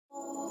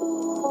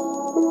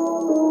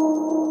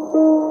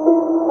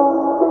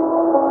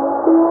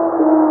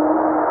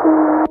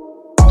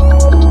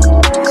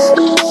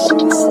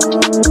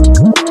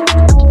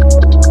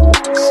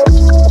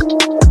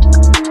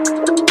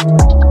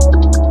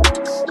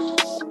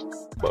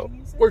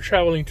We're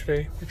traveling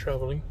today. We're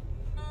traveling.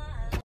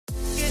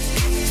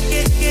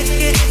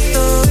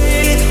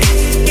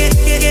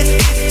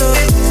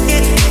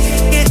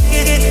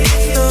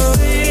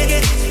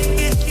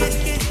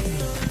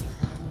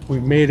 We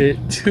made it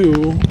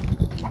to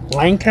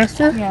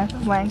Lancaster? Yeah,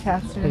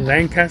 Lancaster.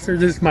 Lancaster.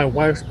 This is my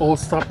wife's old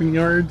stopping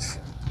yards.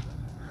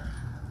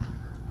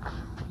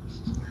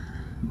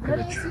 None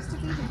of this used to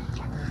be here.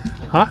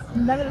 Huh?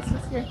 None of this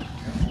was here.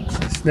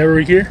 It's never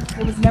here?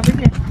 It was never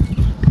here.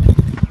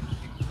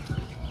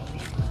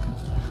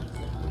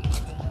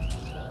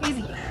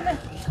 Easy. Come on.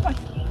 Come on.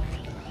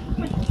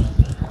 Come on.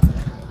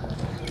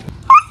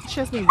 She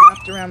has me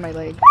wrapped around my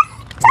leg.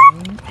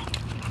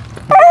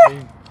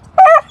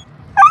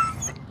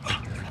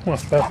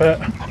 What's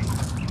that?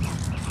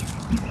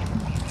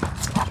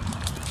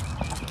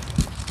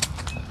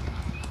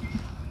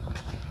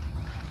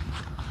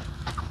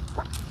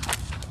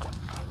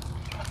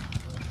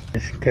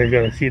 You guys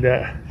gotta see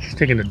that. She's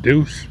taking a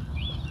deuce.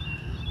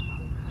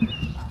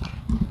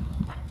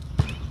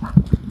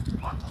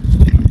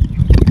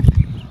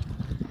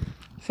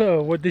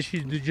 So what did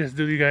she just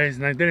do, you guys?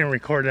 And I didn't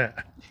record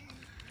that.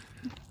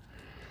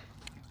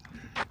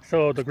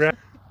 So the grass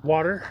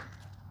water,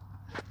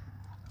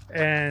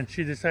 and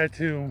she decided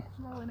to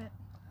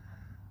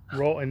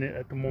roll in it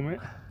at the moment.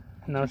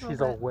 Now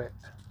she's all wet.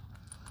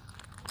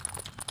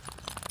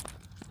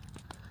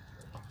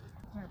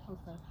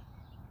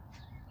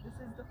 This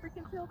is the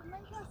freaking field in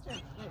Lancaster.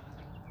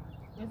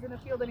 It isn't a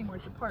field anymore,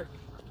 it's a park.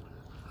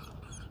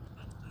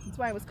 That's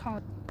why I was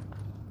calling.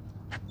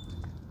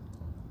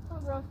 Oh,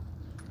 bro.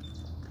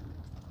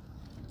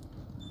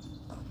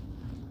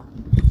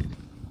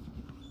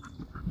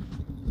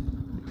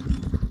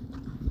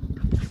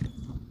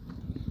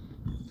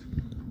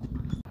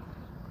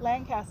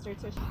 Lancaster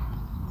tissue.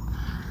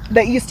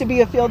 That used to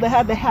be a field that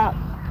had the hat.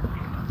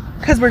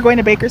 Because we're going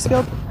to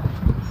Bakersfield.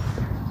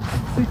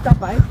 We stopped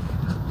by.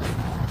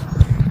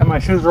 And my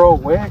shoes are all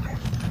wet.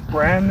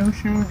 Brand new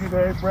shoes, you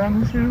guys. Brand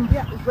new shoes.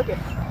 Yeah, just look at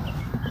it.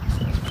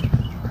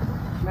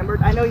 Remember,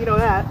 I know you know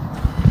that.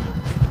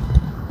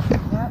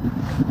 Yeah.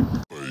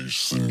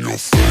 Face in your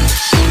face.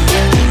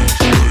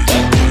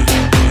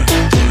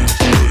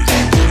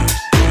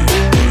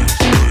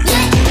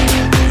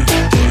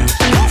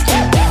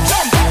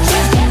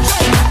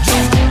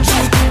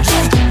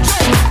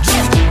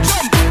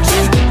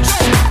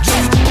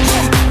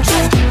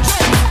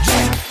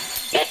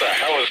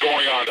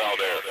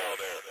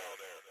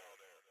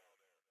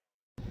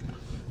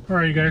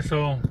 Alright, you guys,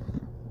 so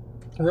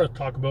we're at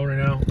Taco Bell right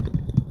now.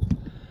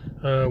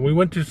 We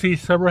went to see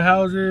several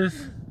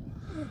houses.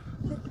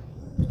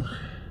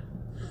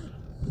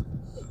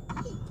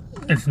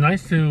 It's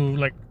nice to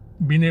like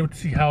being able to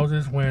see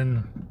houses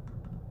when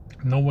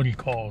nobody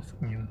calls.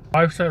 I mean,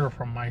 wife's side or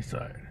from my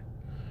side.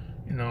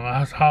 You know,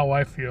 that's how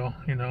I feel,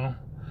 you know.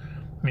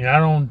 I mean, I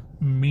don't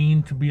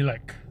mean to be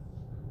like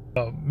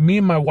me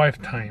and my wife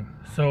time.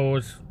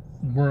 So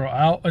we're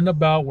out and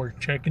about, we're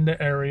checking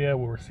the area,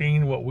 we're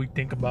seeing what we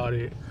think about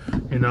it,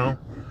 you know.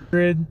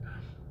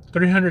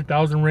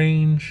 300,000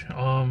 range.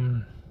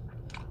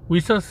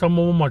 We saw some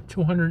of them are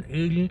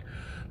 280.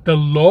 The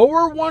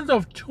lower ones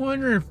of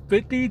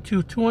 250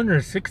 to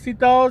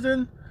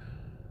 260,000.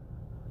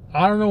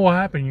 I don't know what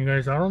happened, you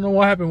guys. I don't know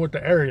what happened with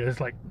the area.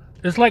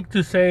 It's like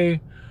to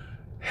say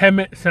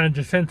Hemet, San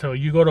Jacinto.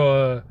 You go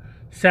to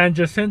San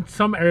Jacinto,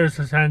 some areas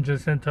of San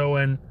Jacinto,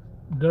 and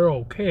they're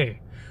okay.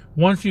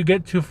 Once you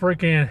get to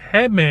freaking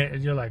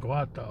Hemet, you're like,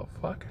 what the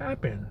fuck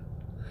happened?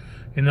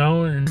 You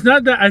know, and it's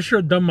not that I should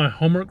have done my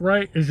homework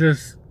right. It's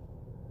just,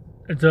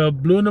 it's a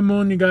blue in the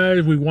moon, you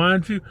guys. We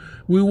wanted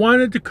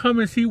to come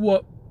and see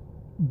what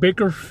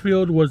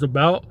Bakersfield was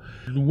about.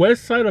 The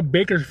west side of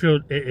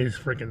Bakersfield, it is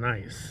freaking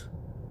nice.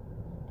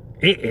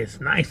 It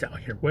is nice out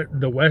here.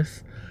 The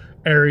west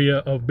area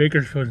of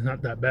Bakersfield is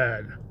not that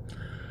bad.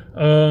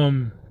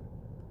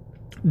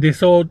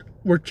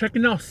 We're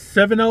checking out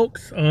Seven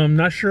Oaks.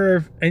 Not sure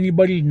if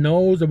anybody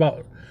knows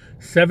about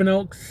Seven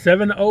Oaks.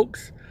 Seven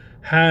Oaks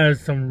has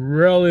some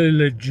really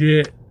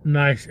legit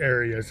nice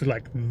areas. It's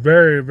like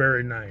very,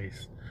 very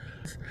nice.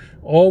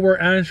 All we're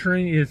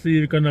answering is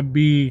either gonna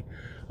be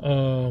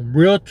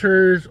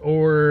realtors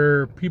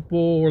or people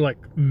or like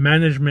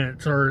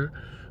managements, or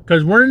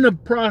because we're in the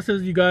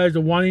process, you guys,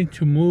 of wanting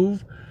to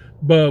move,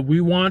 but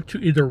we want to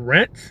either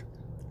rent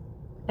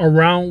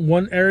around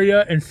one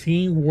area and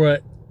seeing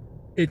what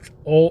it's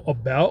all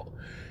about,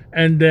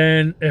 and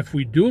then if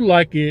we do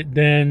like it,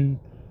 then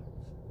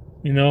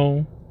you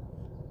know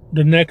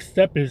the next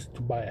step is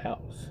to buy a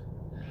house,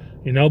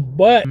 you know.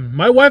 But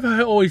my wife had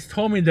always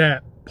told me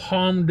that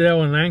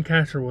Palmdale and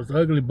Lancaster was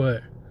ugly,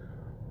 but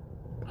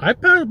I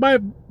passed by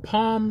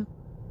Palmdale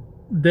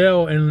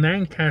and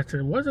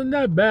Lancaster. It wasn't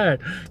that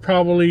bad.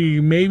 Probably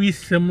maybe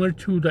similar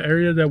to the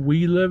area that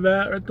we live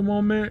at the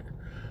moment,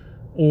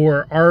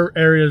 or our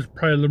area is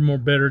probably a little more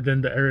better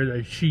than the area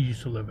that she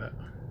used to live at.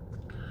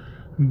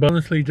 But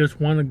honestly, just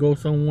want to go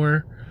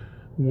somewhere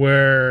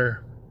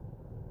where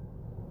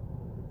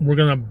we're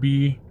gonna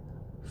be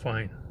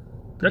fine.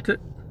 That's it.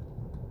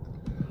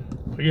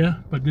 But yeah,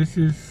 but this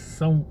is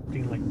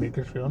something like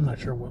Bakersfield. I'm not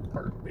sure what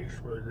part of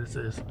Bakersfield this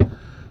is,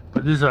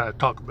 but this is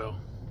Taco Bell.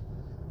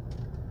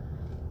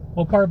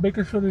 What part of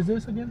Bakersfield is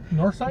this again?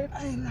 North side?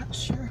 I'm not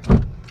sure.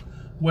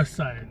 West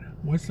side.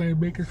 West side of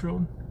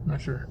Bakersfield?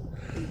 Not sure.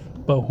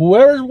 But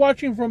whoever's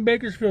watching from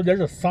Bakersfield, there's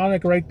a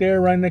Sonic right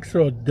there, right next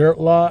to a dirt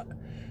lot.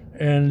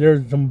 And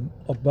there's a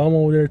bum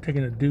over there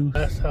taking a deuce.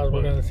 That's how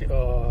we're gonna see.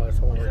 Oh,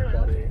 that's what I'm worried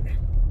about it.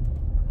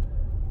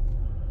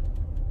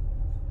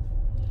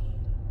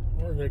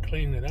 Or they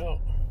cleaned it out.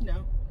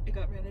 No, it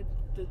got rented.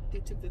 They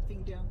took the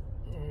thing down.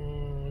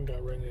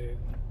 Got rented.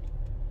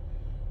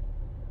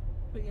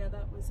 But yeah,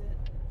 that was it.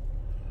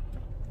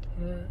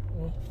 Alright,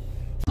 well.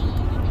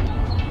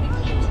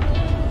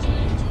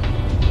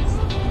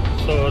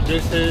 So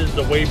this is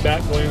the way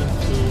back going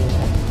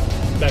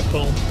to back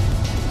home.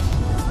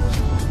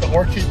 The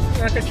orchard.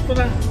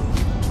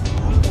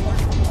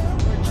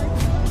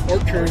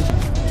 Orchard.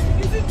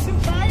 Is it to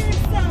buy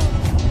yourself?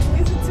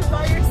 Is it to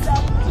buy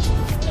yourself?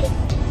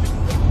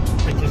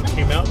 It just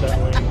came out that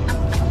way.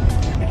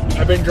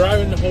 I've been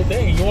driving the whole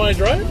thing. You want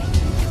to drive?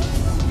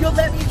 You'll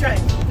let me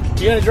drive.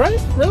 You gonna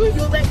drive? Really?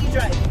 You'll let me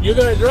drive. You're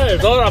gonna drive.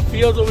 There's a lot of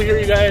fields over here,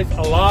 you guys.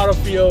 A lot of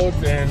fields,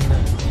 and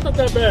it's not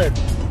that bad.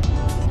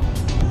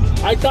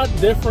 I thought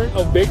different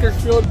of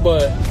Bakersfield,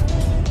 but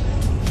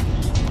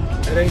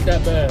it ain't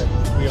that bad,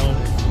 to be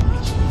honest.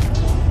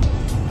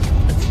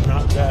 It's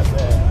not that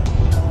bad.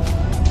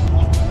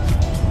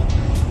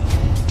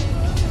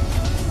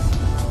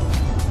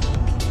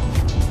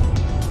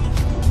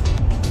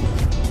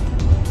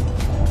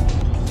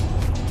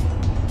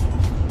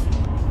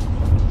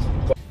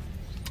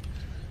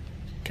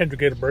 Came to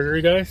get a burger,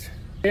 you guys.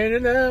 In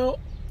and out.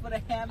 What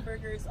a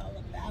hamburger is all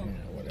about. Yeah,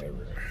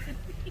 whatever.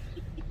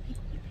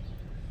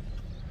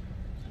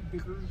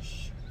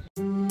 Burgers.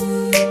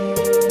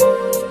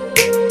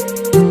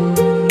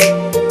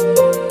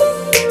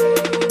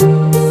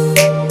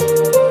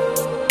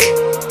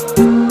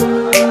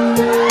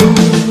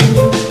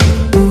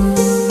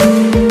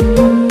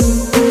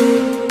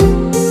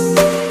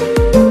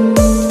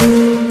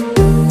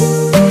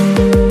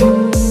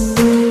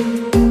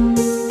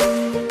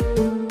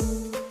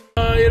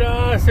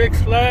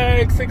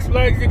 Six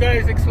Flags, you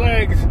guys, Six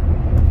Flags.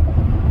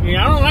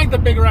 Yeah, I don't like the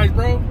big rides,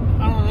 bro.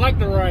 I don't like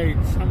the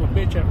rides. I'm a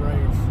bitch at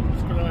rides.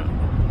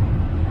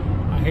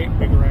 I hate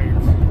big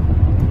rides.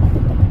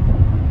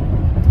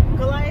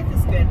 Goliath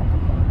is good.